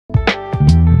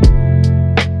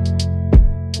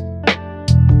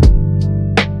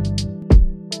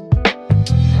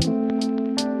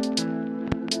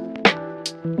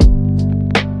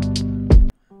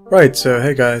Right, so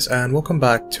hey guys, and welcome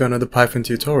back to another Python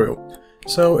tutorial.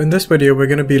 So in this video we're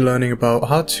going to be learning about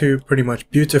how to pretty much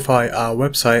beautify our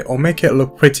website or make it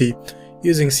look pretty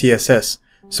using CSS.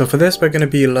 So for this we're going to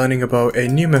be learning about a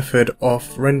new method of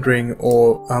rendering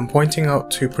or pointing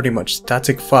out to pretty much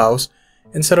static files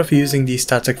instead of using the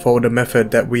static folder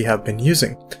method that we have been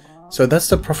using. So that's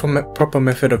the proper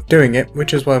method of doing it,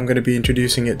 which is why I'm going to be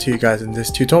introducing it to you guys in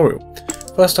this tutorial.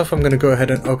 First off, I'm going to go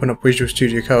ahead and open up Visual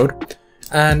Studio Code.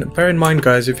 And bear in mind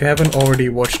guys, if you haven't already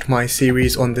watched my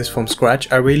series on this from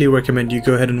scratch, I really recommend you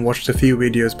go ahead and watch the few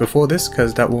videos before this,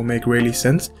 because that will make really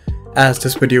sense, as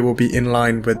this video will be in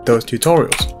line with those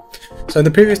tutorials. So in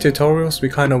the previous tutorials we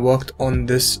kind of worked on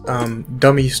this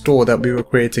dummy store that we were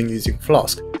creating using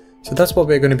Flask. So that's what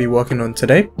we're going to be working on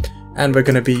today, and we're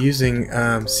going to be using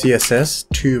CSS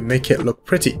to make it look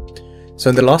pretty. So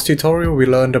in the last tutorial we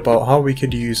learned about how we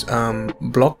could use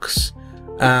blocks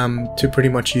to pretty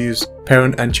much use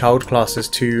parent and child classes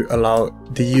to allow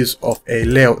the use of a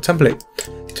layout template.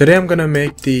 Today I'm going to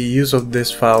make the use of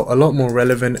this file a lot more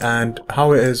relevant and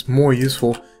how it is more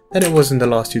useful than it was in the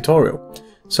last tutorial.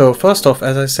 So first off,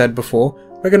 as I said before,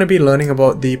 we're going to be learning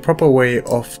about the proper way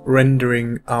of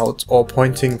rendering out or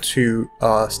pointing to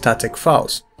static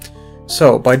files.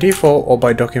 So by default or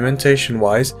by documentation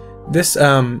wise, this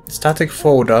static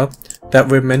folder that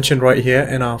we've mentioned right here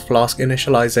in our Flask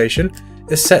initialization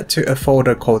is set to a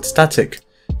folder called static.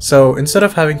 So instead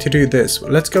of having to do this,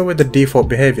 let's go with the default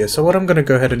behavior. So what I'm going to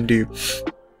go ahead and do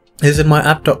is in my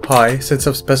app.py, since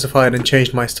I've specified and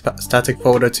changed my static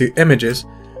folder to images,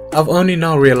 I've only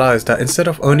now realized that instead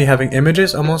of only having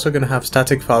images, I'm also going to have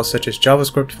static files such as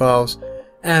JavaScript files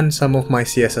and some of my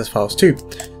CSS files too.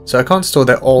 So I can't store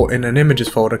that all in an images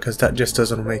folder because that just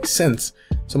doesn't make sense.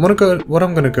 So what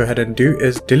I'm going to go ahead and do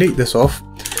is delete this off.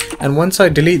 And once I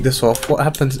delete this off, what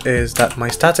happens is that my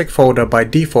static folder by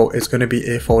default is going to be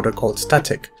a folder called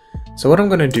static. So what I'm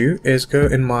going to do is go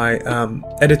in my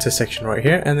editor section right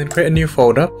here and then create a new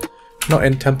folder, not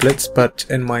in templates but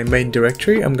in my main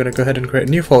directory. I'm going to go ahead and create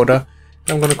a new folder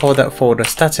and I'm going to call that folder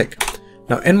static.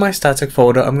 Now in my static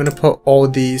folder I'm going to put all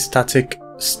the static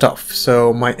stuff.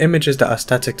 So my images that are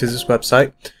static to this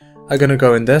website are going to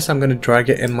go in this. I'm going to drag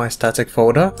it in my static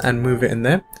folder and move it in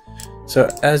there. So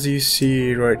as you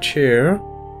see right here,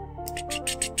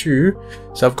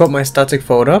 so I've got my static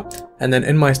folder, and then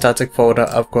in my static folder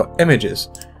I've got images.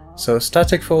 So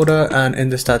static folder, and in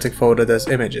the static folder there's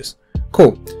images.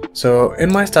 Cool. So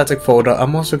in my static folder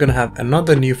I'm also going to have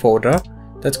another new folder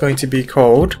that's going to be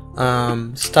called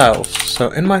styles. So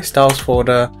in my styles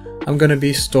folder I'm going to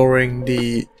be storing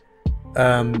the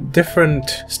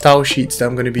different style sheets that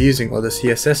I'm going to be using, or the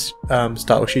CSS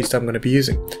style sheets that I'm going to be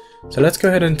using. So let's go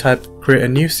ahead and create a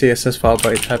new CSS file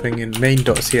by typing in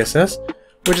main.css,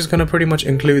 which is going to pretty much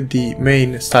include the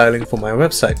main styling for my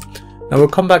website. Now we'll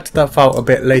come back to that file a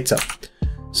bit later.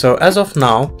 So as of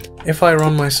now, if I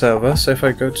run my server, so if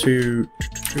I go to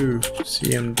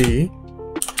cmd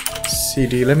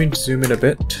cd, let me zoom in a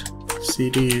bit,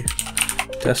 cd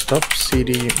desktop,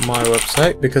 cd my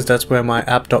website, because that's where my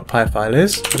app.py file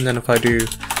is. And then if I do,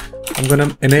 I'm going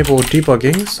to enable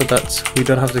debugging so that we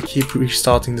don't have to keep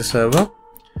restarting the server,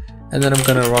 and then I'm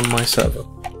going to run my server.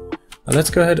 Now let's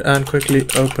go ahead and quickly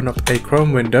open up a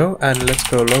Chrome window and let's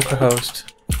go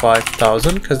localhost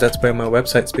 5000, because that's where my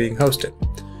website's being hosted.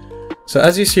 So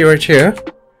as you see right here,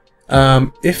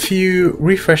 if you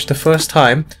refresh the first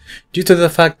time, due to the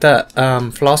fact that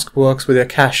Flask works with a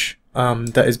cache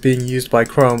that is being used by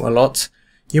Chrome a lot,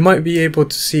 you might be able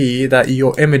to see that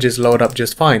your images load up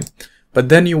just fine. But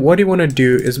then what you want to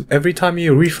do is every time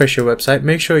you refresh your website,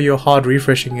 make sure you're hard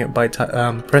refreshing it by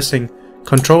pressing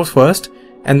Ctrl first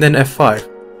and then F5.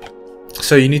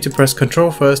 So you need to press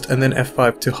Ctrl first and then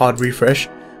F5 to hard refresh,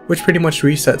 which pretty much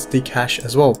resets the cache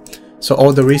as well. So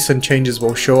all the recent changes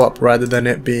will show up rather than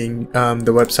it being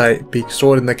the website being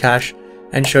stored in the cache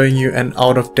and showing you an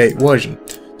out-of-date version.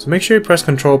 So make sure you press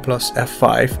Ctrl plus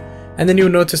F5 and then you'll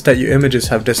notice that your images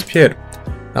have disappeared.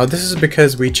 Now this is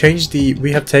because we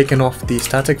have taken off the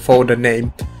static folder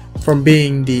name from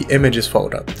being the images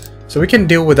folder. So we can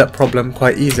deal with that problem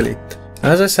quite easily.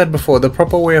 Now, as I said before, the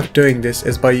proper way of doing this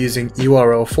is by using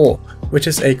URL4, which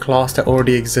is a class that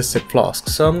already exists in Flask.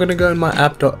 So I'm going to go in my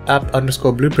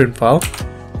app_blueprint file,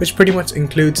 which pretty much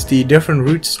includes the different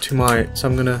routes to so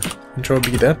I'm going to Control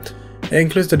B there. It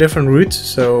includes the different routes,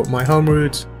 so my home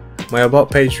route, my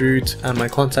about page route and my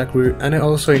contact route, and it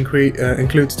also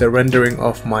includes the rendering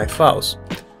of my files.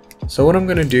 So what I'm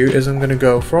going to do is I'm going to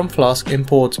go from Flask,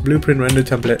 import blueprint render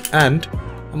template, and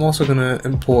I'm also going to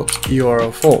import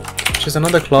URL4, which is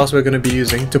another class we're going to be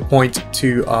using to point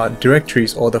to our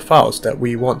directories or the files that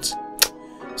we want.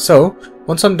 So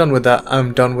Once I'm done with that,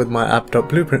 I'm done with my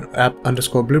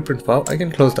app_blueprint file. I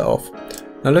can close that off.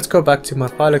 Now let's go back to my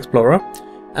file explorer,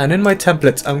 and in my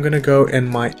templates I'm going to go in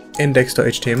my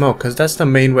index.html because that's the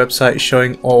main website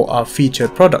showing all our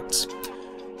featured products.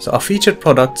 So our featured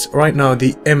products, right now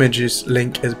the images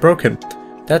link is broken.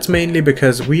 That's mainly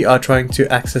because we are trying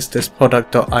to access this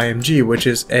product.img, which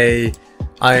is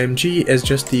img is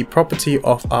just the property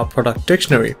of our product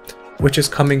dictionary, which is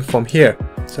coming from here.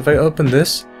 So if I open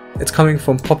this, it's coming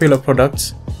from popular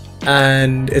products,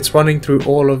 and it's running through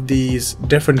all of these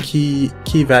different key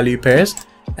value pairs,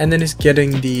 and then it's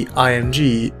getting the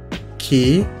img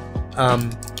key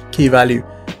value.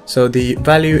 So the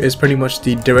value is pretty much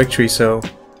the directory, so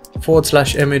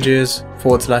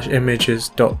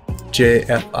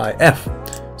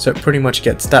 /images.jfif. So it pretty much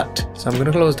gets that. So I'm going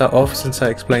to close that off since I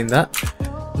explained that.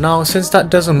 Now, since that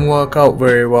doesn't work out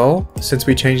very well, since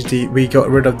we got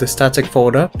rid of the static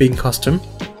folder being custom,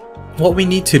 what we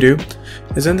need to do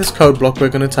is in this code block we're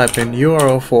going to type in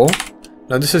URL4.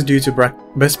 Now this is due to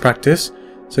best practice.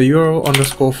 So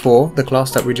URL_4, the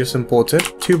class that we just imported,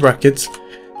 2 brackets.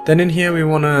 Then in here we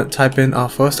want to type in our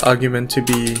first argument to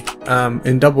be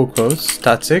in double quotes,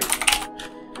 static.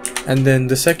 And then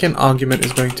the second argument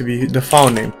is going to be the file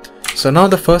name. So now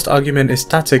the first argument is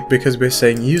static because we're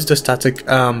saying use the static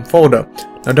folder.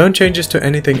 Now don't change this to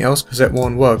anything else because it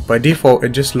won't work. By default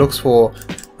it just looks for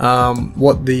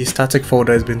what the static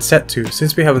folder has been set to.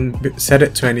 Since we haven't set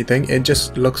it to anything, it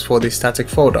just looks for the static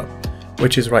folder,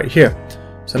 which is right here.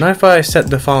 So now if I set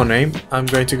the file name, I'm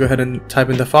going to go ahead and type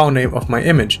in the file name of my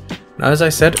image. Now as I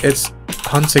said, it's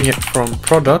hunting it from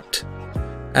product,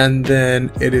 and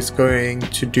then it is going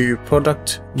to do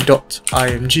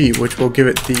product.img, which will give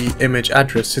it the image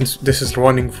address since this is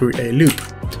running through a loop.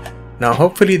 Now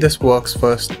hopefully this works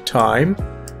first time.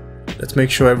 Let's make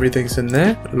sure everything's in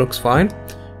there. It looks fine.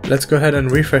 Let's go ahead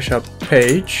and refresh our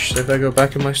page. So if I go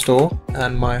back in my store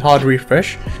and my hard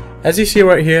refresh, as you see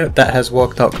right here, that has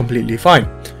worked out completely fine.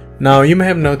 Now you may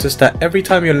have noticed that every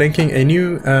time you're linking a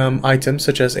new item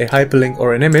such as a hyperlink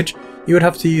or an image, you would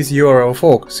have to use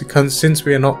URL4 since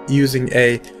we are not using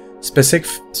a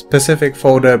specific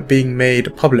folder being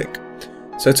made public.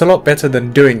 So it's a lot better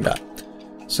than doing that.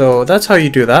 So that's how you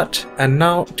do that. And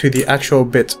now to the actual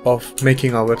bit of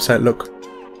making our website look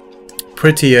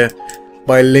prettier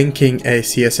by linking a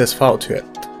CSS file to it.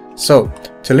 So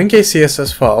to link a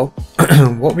CSS file,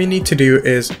 what we need to do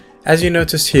is, as you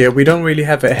notice here, we don't really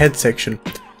have a head section.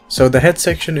 So the head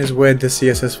section is where the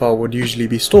CSS file would usually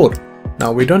be stored.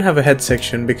 Now we don't have a head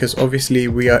section because obviously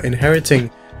we are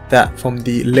inheriting that from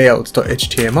the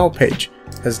layouts.html page,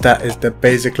 as that is the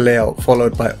basic layout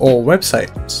followed by all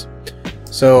websites.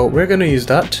 So we're going to use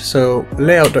that. So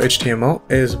layout.html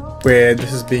is where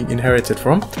this is being inherited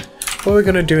from. What we're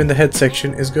going to do in the head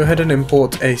section is go ahead and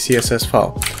import a CSS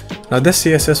file. Now this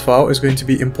CSS file is going to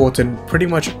be importing pretty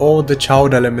much all the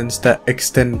child elements that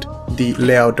extend the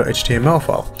layout.html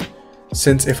file.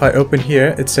 Since if I open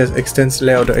here, it says extends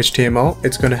layout.html,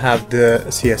 it's going to have the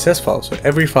CSS file. So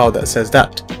every file that says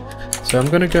that. So I'm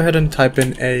going to go ahead and type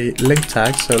in a link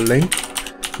tag. So link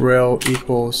rel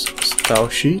equals style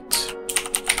sheet,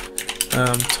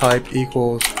 type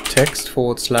equals text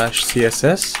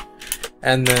 /CSS,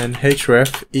 and then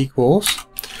href equals.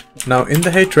 Now in the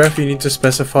href you need to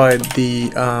specify the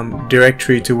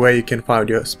directory to where you can find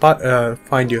your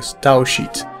style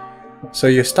sheet. So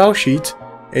your style sheet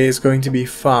is going to be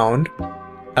found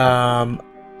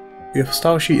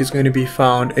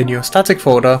in your static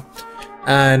folder,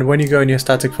 and when you go in your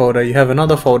static folder you have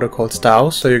another folder called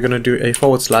styles. So you're going to do a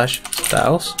 /styles,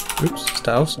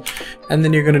 styles, and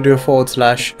then you're going to do a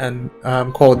 / and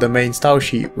call the main style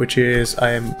sheet, which is,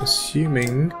 I am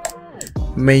assuming,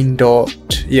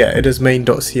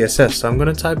 main.css. So I'm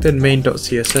going to type in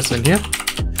main.css in here,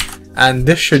 and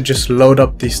this should just load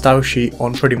up the style sheet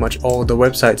on pretty much all the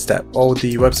website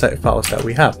files that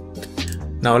we have.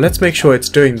 Now let's make sure it's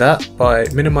doing that by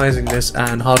minimizing this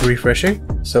and hard refreshing.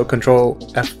 So Control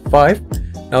F5.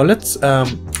 Now let's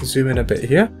zoom in a bit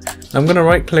here. I'm going to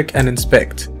right click and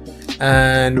inspect,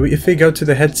 and if we go to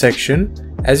the head section,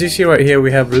 as you see right here,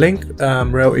 we have link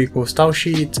rel equals style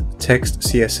sheet, text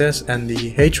CSS, and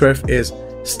the href is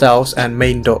styles and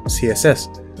main.css.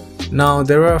 Now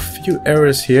there are a few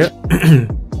errors here.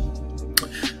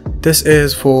 This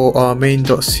is for our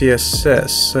main.css,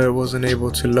 so it wasn't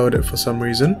able to load it for some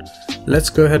reason.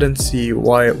 Let's go ahead and see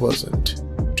why it wasn't.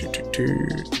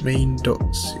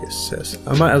 Main.css.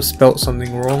 I might have spelt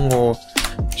something wrong, or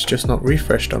it's just not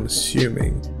refreshed, I'm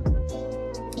assuming.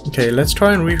 Okay, let's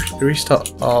try and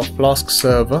restart our Flask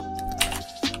server.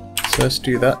 So let's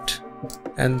do that,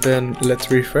 and then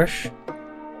let's refresh.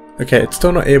 Okay, it's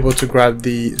still not able to grab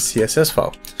the CSS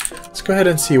file. Let's go ahead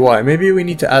and see why. Maybe we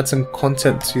need to add some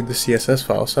content to the CSS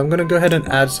file. So I'm going to go ahead and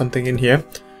add something in here.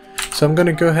 So I'm going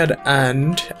to go ahead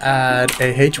and add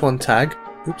a h1 tag.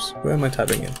 Oops, where am I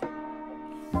tabbing in?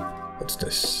 What's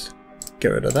this? Get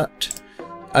rid of that.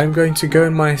 I'm going to go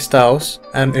in my styles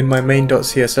and in my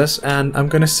main.css, and I'm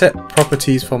going to set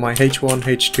properties for my h1,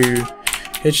 h2,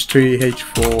 h3,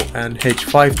 h4 and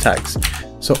h5 tags.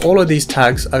 So all of these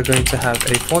tags are going to have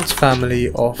a fonts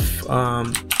family of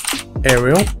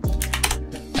Arial,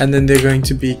 and then they're going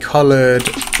to be colored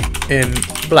in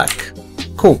black.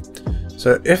 Cool.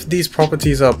 So if these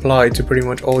properties are applied to pretty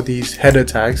much all these header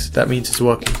tags, that means it's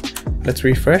working. Let's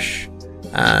refresh,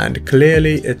 and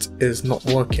clearly it is not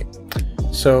working.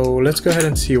 So let's go ahead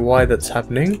and see why that's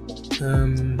happening.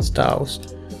 Styles.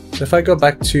 So if I go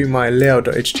back to my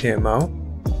layout.html,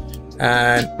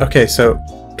 and okay, so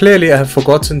clearly I have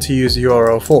forgotten to use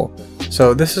URL4.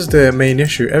 So this is the main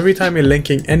issue. Every time you're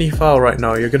linking any file right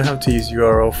now, you're gonna have to use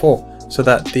URL4 so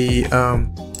that the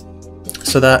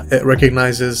it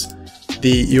recognizes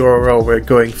the URL we're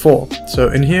going for. So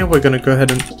in here we're gonna go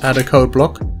ahead and add a code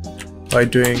block by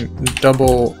doing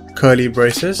double curly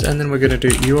braces, and then we're gonna do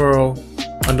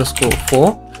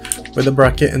URL_4 with a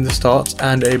bracket in the start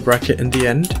and a bracket in the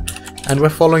end. And we're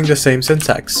following the same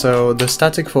syntax, so the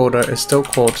static folder is still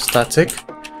called static,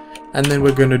 and then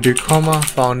we're going to do comma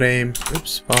file name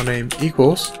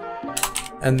equals,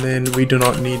 and then we do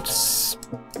not need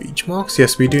speech marks.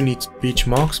 Yes, we do need speech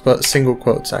marks, but single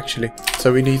quotes actually.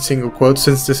 So we need single quotes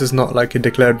since this is not like a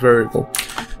declared variable.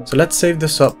 So let's save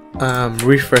this up,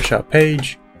 refresh our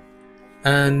page,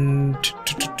 and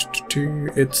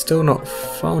it's still not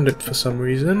found it for some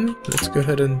reason. Let's go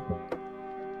ahead and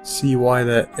see why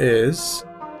that is.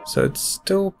 So it's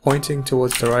still pointing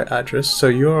towards the right address.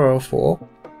 So URL4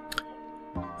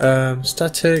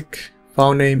 static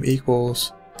file name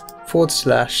equals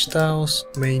 /styles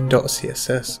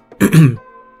main.css.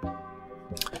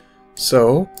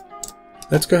 So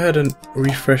let's go ahead and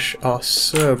refresh our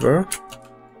server.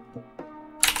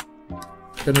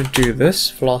 Gonna do this,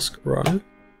 Flask run,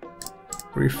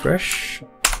 refresh,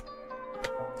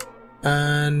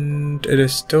 and it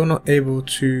is still not able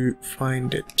to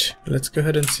find it. Let's go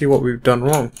ahead and see what we've done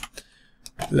wrong.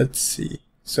 Let's see.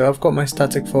 So I've got my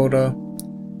static folder,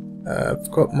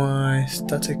 I've got my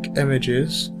static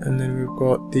images, and then we've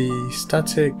got the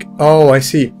static. Oh, I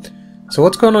see. So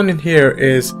what's going on in here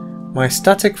is my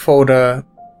static folder,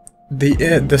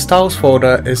 the styles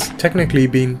folder is technically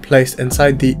being placed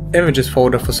inside the images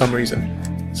folder for some reason.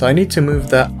 So I need to move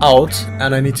that out,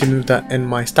 and I need to move that in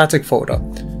my static folder.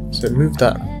 So move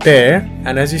that there,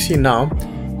 and as you see now,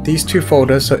 these two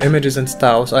folders, so images and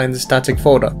styles, are in the static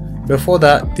folder. Before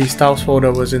that, the styles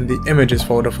folder was in the images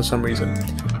folder for some reason.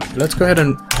 Let's go ahead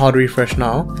and hard refresh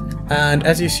now, and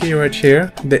as you see right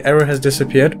here, the error has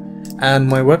disappeared, and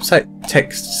my website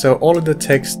text, so all of the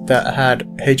text that had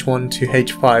H1 to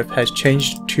H5 has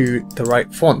changed to the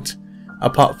right font,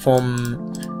 apart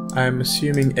from, I'm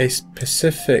assuming, a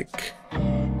specific.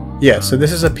 Yeah, so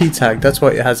this is a p tag, that's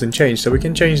why it hasn't changed. So we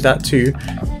can change that too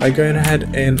by going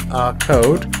ahead in our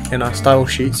code, in our style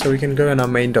sheet. So we can go in our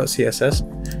main.css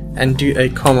and do a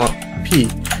comma p.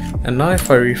 And now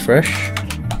if I refresh,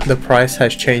 the price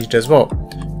has changed as well.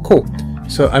 Cool.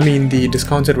 So I mean the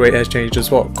discounted rate has changed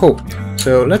as well. Cool.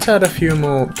 So let's add a few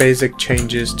more basic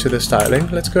changes to the styling.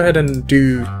 Let's go ahead and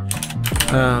do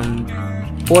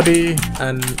body,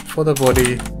 and for the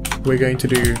body we're going to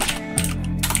do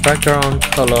background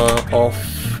color of,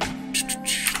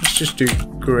 let's just do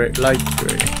gray, light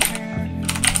gray.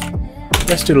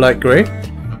 Let's do light gray,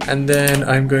 and then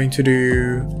I'm going to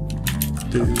do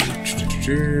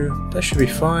that should be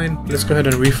fine. Let's go ahead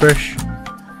and refresh.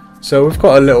 So we've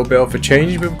got a little bit of a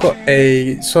change. We've got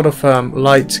a sort of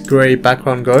light gray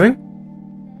background going,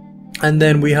 and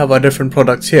then we have our different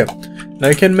products here. Now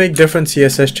you can make different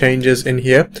CSS changes in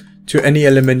here to any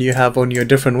element you have on your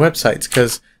different websites,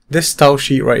 because this style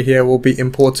sheet right here will be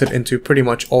imported into pretty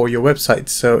much all your websites,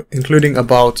 so including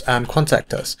about and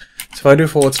contact us. So if I do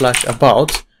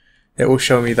 /about, it will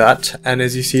show me that, and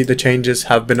as you see, the changes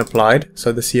have been applied,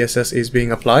 so the CSS is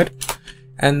being applied.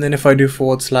 And then if I do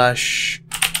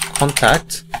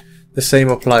 /contact, the same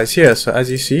applies here. So as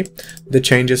you see, the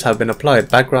changes have been applied.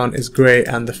 Background is gray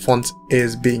and the font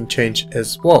is being changed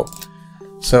as well.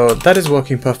 So that is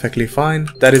working perfectly fine.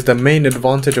 That is the main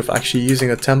advantage of actually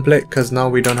using a template, because now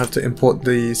we don't have to import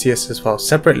the CSS file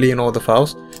separately in all the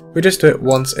files. We just do it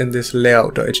once in this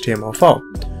layout.html file.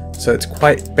 So it's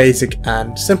quite basic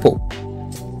and simple.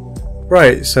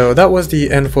 Right, so that was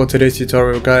the end for today's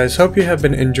tutorial, guys. Hope you have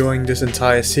been enjoying this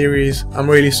entire series. I'm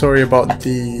really sorry about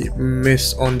the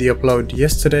miss on the upload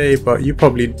yesterday, but you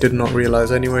probably did not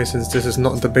realize anyway, since this is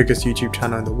not the biggest YouTube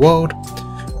channel in the world.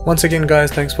 Once again,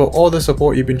 guys, thanks for all the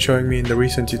support you've been showing me in the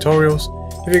recent tutorials.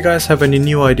 If you guys have any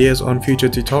new ideas on future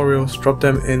tutorials, drop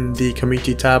them in the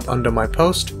community tab under my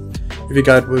post. If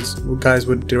you guys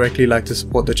would directly like to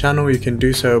support the channel, you can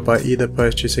do so by either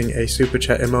purchasing a super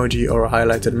chat emoji or a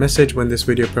highlighted message when this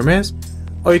video premieres,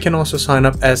 or you can also sign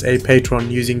up as a patron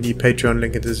using the Patreon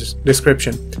link in the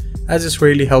description, as this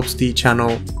really helps the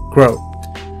channel grow.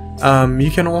 You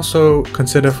can also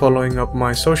consider following up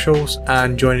my socials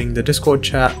and joining the Discord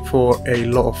chat for a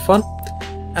lot of fun.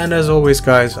 And as always,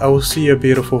 guys, I will see your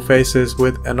beautiful faces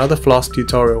with another Flask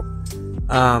tutorial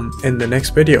in the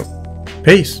next video.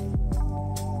 Peace!